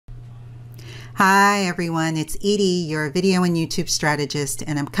Hi everyone, it's Edie, your video and YouTube strategist,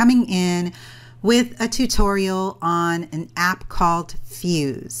 and I'm coming in with a tutorial on an app called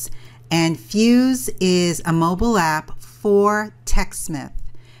Fuse. And Fuse is a mobile app for TechSmith,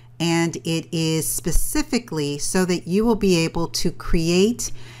 and it is specifically so that you will be able to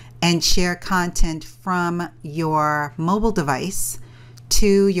create and share content from your mobile device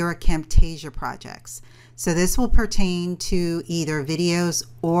to your Camtasia projects. So this will pertain to either videos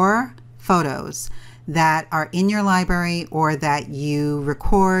or photos that are in your library or that you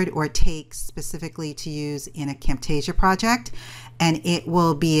record or take specifically to use in a Camtasia project, and it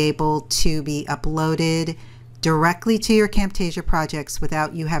will be able to be uploaded directly to your Camtasia projects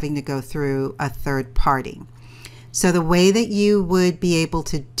without you having to go through a third party. So the way that you would be able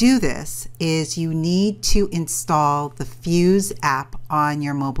to do this is you need to install the Fuse app on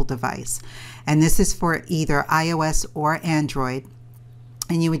your mobile device, and this is for either iOS or Android.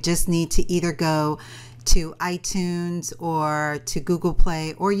 And you would just need to either go to iTunes or to Google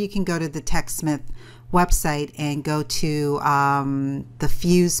Play, or you can go to the TechSmith website and go to the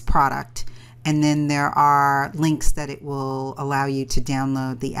Fuse product. And then there are links that it will allow you to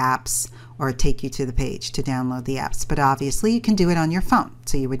download the apps or take you to the page to download the apps. But obviously you can do it on your phone,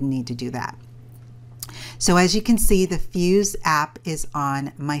 so you wouldn't need to do that. So as you can see, the Fuse app is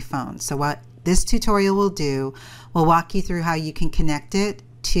on my phone. So what this tutorial will do, we'll walk you through how you can connect it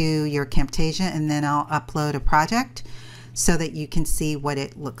to your Camtasia, and then I'll upload a project so that you can see what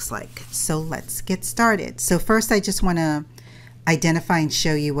it looks like. So let's get started. So first I just want to identify and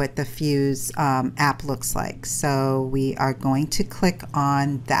show you what the Fuse app looks like. So we are going to click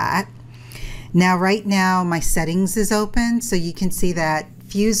on that. Now right now my settings is open, so you can see that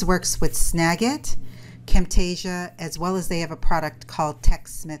Fuse works with Snagit, Camtasia, as well as they have a product called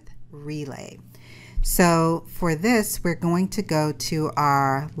TechSmith Relay. So for this, we're going to go to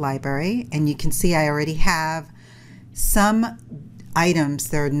our library, and you can see I already have some items.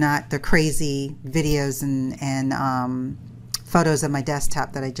 They're not the crazy videos and photos of my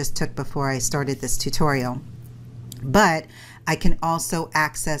desktop that I just took before I started this tutorial. But I can also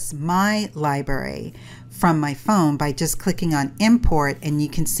access my library from my phone by just clicking on import, and you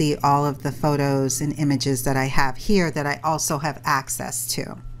can see all of the photos and images that I have here that I also have access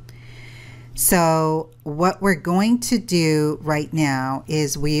to. So what we're going to do right now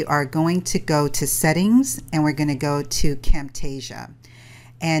is we are going to go to settings, and we're going to go to Camtasia.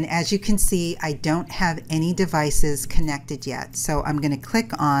 And as you can see, I don't have any devices connected yet. So I'm going to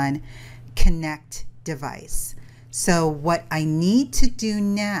click on connect device. So what I need to do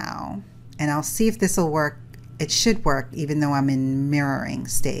now, and I'll see if this will work. It should work even though I'm in mirroring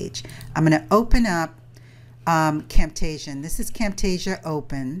stage. I'm going to open up Camtasia. And this is Camtasia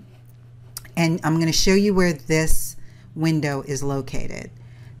open. And I'm going to show you where this window is located.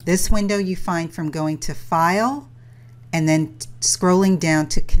 This window you find from going to File and then scrolling down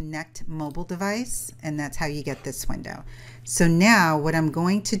to Connect Mobile Device, and that's how you get this window. So now what I'm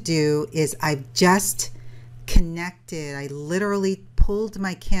going to do is I've just connected, I literally pulled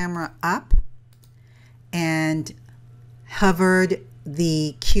my camera up and hovered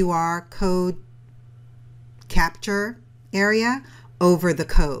the QR code capture area over the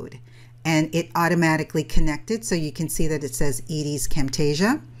code, and it automatically connected. So you can see that it says Edie's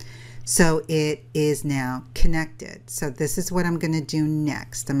Camtasia. So it is now connected. So this is what I'm going to do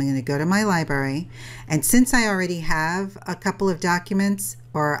next. I'm going to go to my library, and since I already have a couple of documents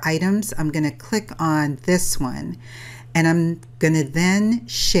or items, I'm going to click on this one, and I'm going to then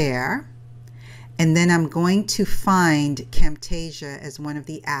share, and then I'm going to find Camtasia as one of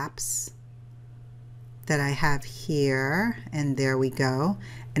the apps that I have here, and there we go.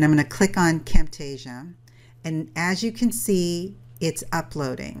 And I'm going to click on Camtasia, and as you can see, it's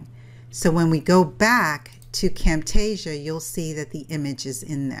uploading. So when we go back to Camtasia, you'll see that the image is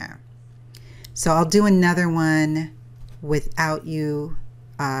in there. So I'll do another one without you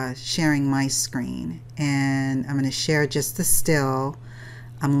sharing my screen, and I'm going to share just the still.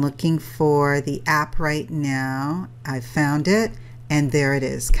 I'm looking for the app right now. I found it, and there it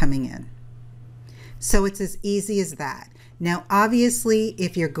is coming in. So it's as easy as that. Now obviously,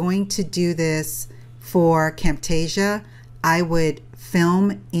 if you're going to do this for Camtasia, I would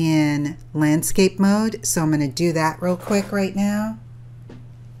film in landscape mode. So I'm going to do that real quick right now,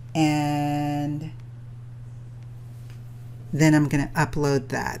 and then I'm going to upload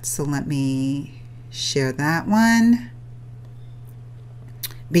that. So let me share that one,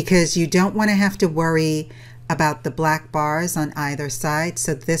 because you don't want to have to worry about the black bars on either side.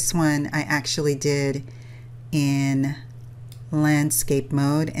 So this one I actually did in landscape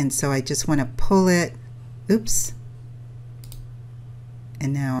mode, and so I just want to pull it, oops,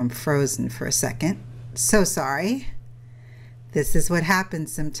 And now I'm frozen for a second. So sorry. This is what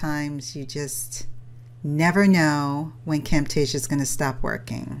happens sometimes. You just never know when Camtasia is going to stop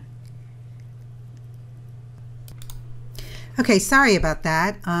working. Okay, sorry about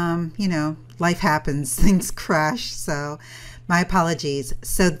that. You know, life happens, things crash, so my apologies.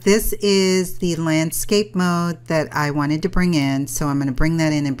 So this is the landscape mode that I wanted to bring in, so I'm going to bring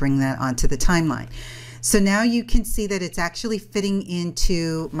that in and bring that onto the timeline. So now you can see that it's actually fitting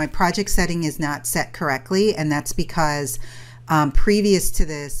into my project setting is not set correctly, and that's because previous to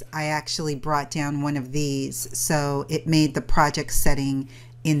this I actually brought down one of these, so it made the project setting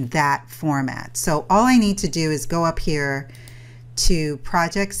in that format. So all I need to do is go up here to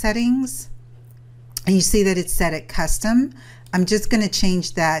project settings, and you see that it's set at custom. I'm just going to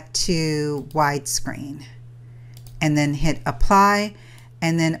change that to widescreen and then hit apply.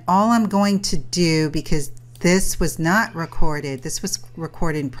 And then all I'm going to do, because this was not recorded, this was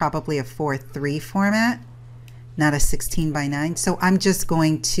recorded in probably a 4:3 format, not a 16:9. So I'm just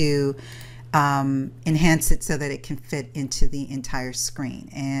going to enhance it so that it can fit into the entire screen.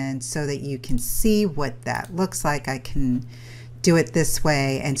 And so that you can see what that looks like, I can do it this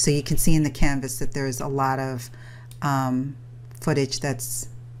way. And so you can see in the canvas that there's a lot of footage that's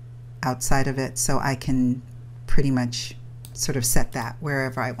outside of it. So I can pretty much sort of set that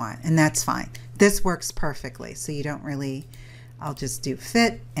wherever I want, and that's fine. This works perfectly, so you don't really, I'll just do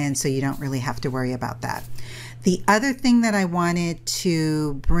fit, and so you don't really have to worry about that. The other thing that I wanted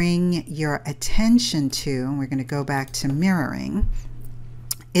to bring your attention to, and we're going to go back to mirroring,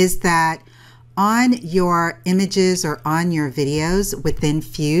 is that on your images or on your videos within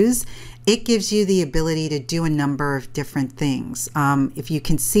Fuse, it gives you the ability to do a number of different things. If you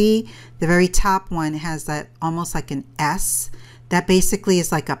can see, the very top one has that almost like an S. That basically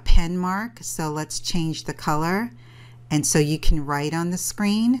is like a pen mark. So let's change the color. And so you can write on the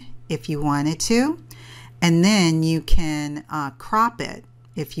screen if you wanted to. And then you can crop it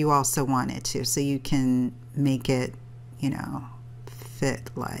if you also wanted to. So you can make it, you know, fit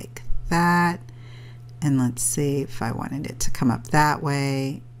like that. And let's see if I wanted it to come up that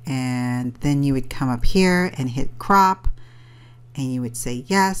way. And then you would come up here and hit crop, and you would say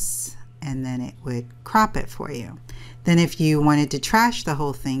yes, and then it would crop it for you. Then if you wanted to trash the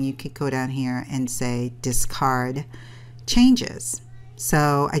whole thing, you could go down here and say discard changes.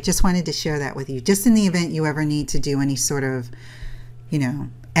 So I just wanted to share that with you, just in the event you ever need to do any sort of, you know,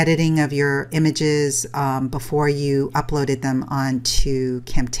 editing of your images before you uploaded them onto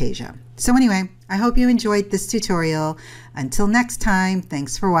Camtasia. So anyway, I hope you enjoyed this tutorial. Until next time,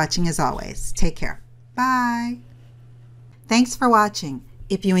 thanks for watching as always. Take care. Bye. Thanks for watching.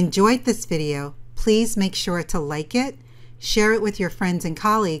 If you enjoyed this video, please make sure to like it, share it with your friends and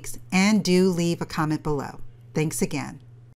colleagues, and do leave a comment below. Thanks again.